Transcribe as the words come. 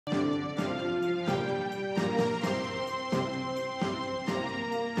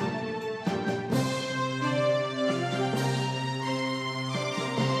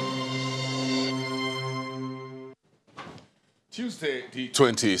Tuesday, the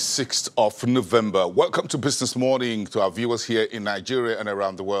 26th of November. Welcome to Business Morning to our viewers here in Nigeria and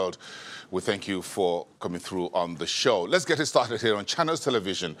around the world. We thank you for coming through on the show. Let's get it started here on Channels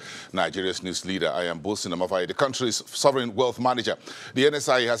Television, Nigeria's news leader. I am Bosin Amavai, the country's sovereign wealth manager. The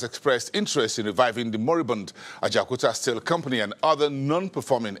NSI has expressed interest in reviving the moribund Ajaokuta Steel Company and other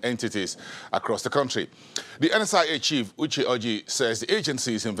non-performing entities across the country. The NSIA chief, Uche Oji, says the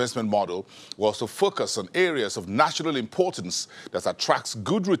agency's investment model was to focus on areas of national importance that attracts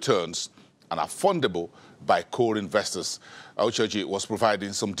good returns and are fundable by core investors. Uche Oji was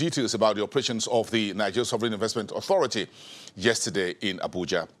providing some details about the operations of the Nigeria Sovereign Investment Authority yesterday in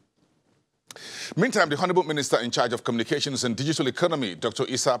Abuja. Meantime, the Honorable Minister in charge of Communications and Digital Economy, Dr.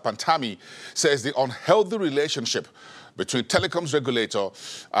 Issa Pantami, says the unhealthy relationship between telecoms regulator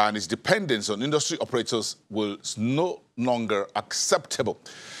and its dependence on industry operators was no longer acceptable.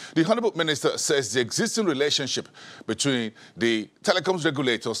 The Honorable Minister says the existing relationship between the telecoms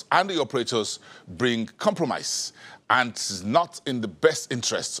regulators and the operators bring compromise and is not in the best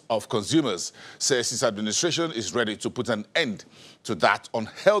interests of consumers. Says his administration is ready to put an end to that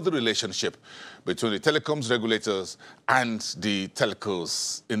unhealthy relationship between the telecoms regulators and the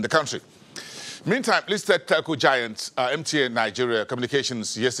telcos in the country. Meantime, listed telco giant MTN Nigeria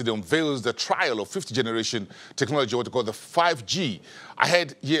Communications yesterday unveils the trial of fifth-generation technology, what they call the 5G,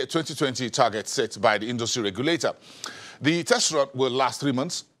 ahead year 2020 target set by the industry regulator. The test run will last 3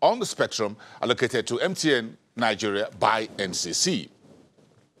 months on the spectrum allocated to MTN Nigeria by NCC.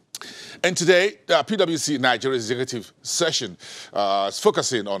 And today, the PwC Nigeria executive session is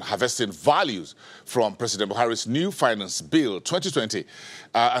focusing on harvesting values from President Buhari's new finance bill 2020.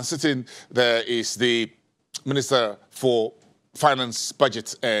 And sitting there is the Minister for Finance,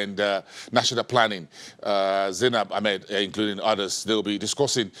 Budget and National Planning, Zainab Ahmed, including others. They'll be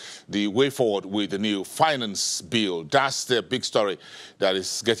discussing the way forward with the new finance bill. That's the big story that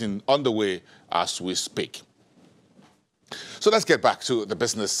is getting underway as we speak. So let's get back to the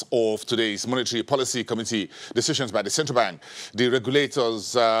business of today's Monetary Policy Committee decisions by the Central Bank. The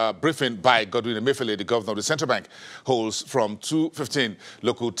regulators' briefing by Godwin Emefiele, the governor of the Central Bank, holds from 2:15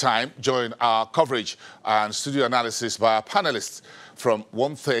 local time. Join our coverage and studio analysis by our panelists from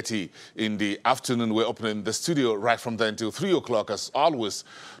 1:30 in the afternoon. We're opening the studio right from then until 3 o'clock, as always,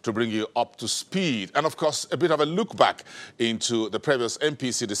 to bring you up to speed. And, of course, a bit of a look back into the previous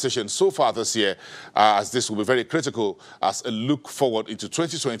MPC decisions so far this year, as this will be very critical as a look forward into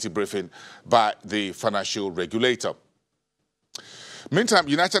 2020 briefing by the financial regulator. Meantime,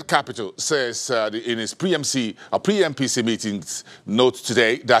 United Capital says in its pre-MPC meetings note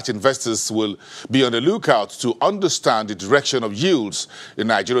today that investors will be on the lookout to understand the direction of yields in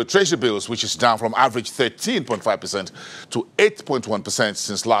Nigeria Treasury bills, which is down from average 13.5% to 8.1%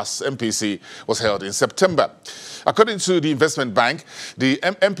 since last MPC was held in September. According to the Investment Bank, the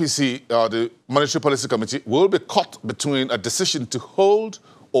MPC, the Monetary Policy Committee, will be caught between a decision to hold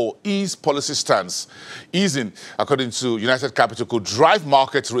or ease policy stance. Easing, according to United Capital, could drive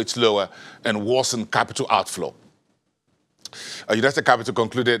market rates lower and worsen capital outflow. United Capital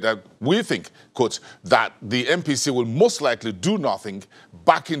concluded that we think, quote, that the MPC will most likely do nothing,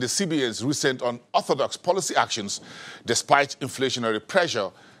 backing the CBN's recent unorthodox policy actions despite inflationary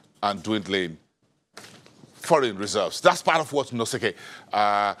pressure and dwindling foreign reserves. That's part of what Noseke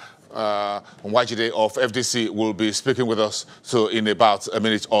Nwajide of FDC will be speaking with us in about a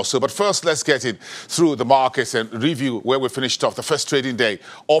minute or so. But first, let's get in through the markets and review where we finished off the first trading day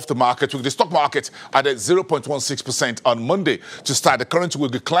of the market. With the stock market added 0.16% on Monday to start. The currency will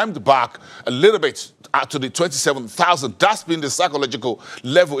be climbed back a little bit to the 27,000. That's been the psychological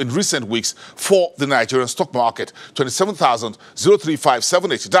level in recent weeks for the Nigerian stock market.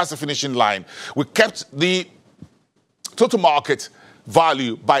 27,035.78. That's the finishing line. We kept the total market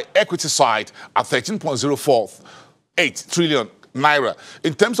value by equity side at 13.048 trillion naira.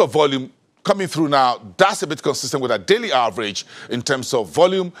 In terms of volume coming through now, that's a bit consistent with our daily average in terms of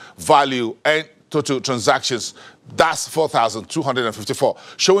volume, value, and total transactions. That's 4,254,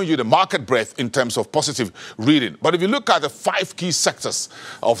 showing you the market breadth in terms of positive reading. But if you look at the 5 key sectors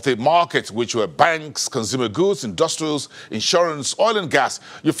of the market, which were banks, consumer goods, industrials, insurance, oil and gas,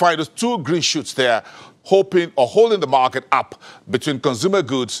 you find those 2 green shoots there, hoping or holding the market up between consumer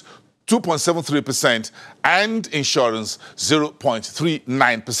goods 2.73% and insurance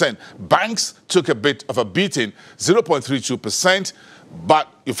 0.39%. Banks took a bit of a beating, 0.32%. but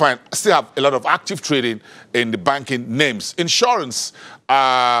you find still have a lot of active trading in the banking names. Insurance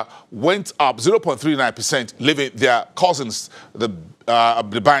went up 0.39%, leaving their cousins, the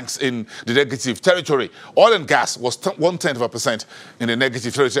banks, in the negative territory. Oil and gas was 0.1% in the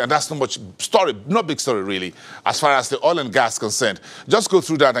negative territory, and that's not much story, not big story really, as far as the oil and gas concerned. Just go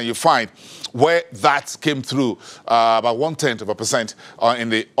through that and you find where that came through, about 0.1% in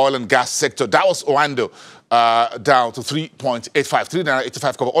the oil and gas sector. That was Orlando. Down to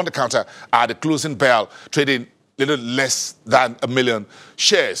 3.85 cover on the counter at the closing bell, trading a little less than a million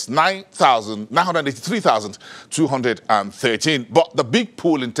shares, 983,213. But the big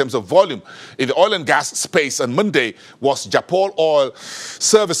pool in terms of volume in the oil and gas space on Monday was Japan Oil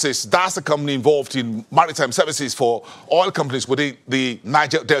Services. That's a company involved in maritime services for oil companies within the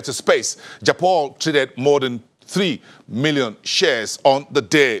Niger Delta space. Japan traded more than 3 million shares on the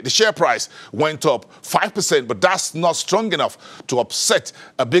day. The share price went up 5%, but that's not strong enough to upset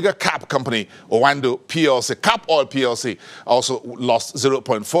a bigger cap company, Orlando PLC. Cap Oil PLC also lost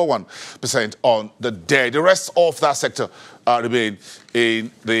 0.41% on the day. The rest of that sector remain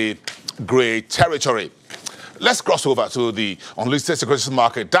in the grey territory. Let's cross over to the unlisted securities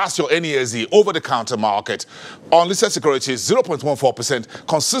market. That's your NESE over-the-counter market. Unlisted securities, 0.14%,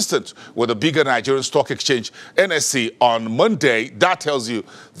 consistent with the bigger Nigerian stock exchange, NSE, on Monday. That tells you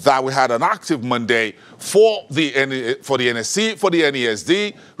that we had an active Monday for the NSE, for the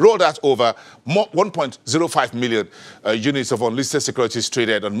NESD. Roll that over, 1.05 million units of unlisted securities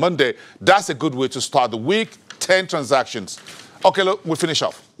traded on Monday. That's a good way to start the week. 10 transactions. Okay, look, we'll finish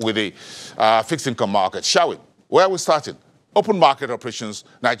off with the fixed income market, shall we? Where are we starting? Open market operations,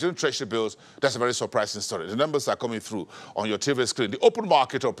 Nigerian treasury bills. That's a very surprising story. The numbers are coming through on your TV screen. The open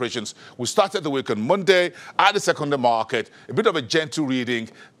market operations, we started the week on Monday at the secondary market. A bit of a gentle reading,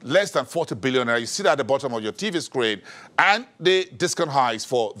 less than 40 billion. You see that at the bottom of your TV screen. And the discount highs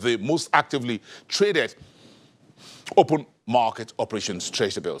for the most actively traded open market operations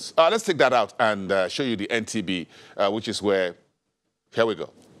treasury bills. Let's take that out and show you the NTB, which is where, here we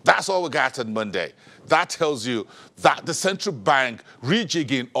go. That's all we got on Monday. That tells you that the central bank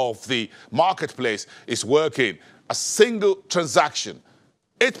rejigging of the marketplace is working. A single transaction,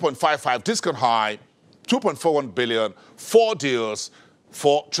 8.55 discount high, 2.41 billion, 4 deals,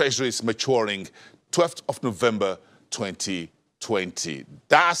 4 treasuries maturing 12th of November 2020.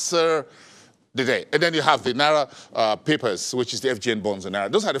 That's the day. And then you have the Naira papers, which is the FGN bonds and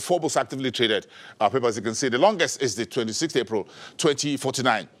Naira. Those are the 4 most actively traded papers. You can see the longest is the 26th April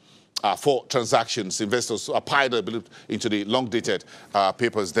 2049. 4 transactions. Investors are piled into the long-dated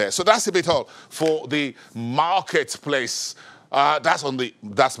papers there. So that's a bit all for the marketplace. That's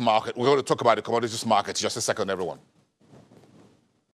market. We're going to talk about the commodities market in just a second, everyone.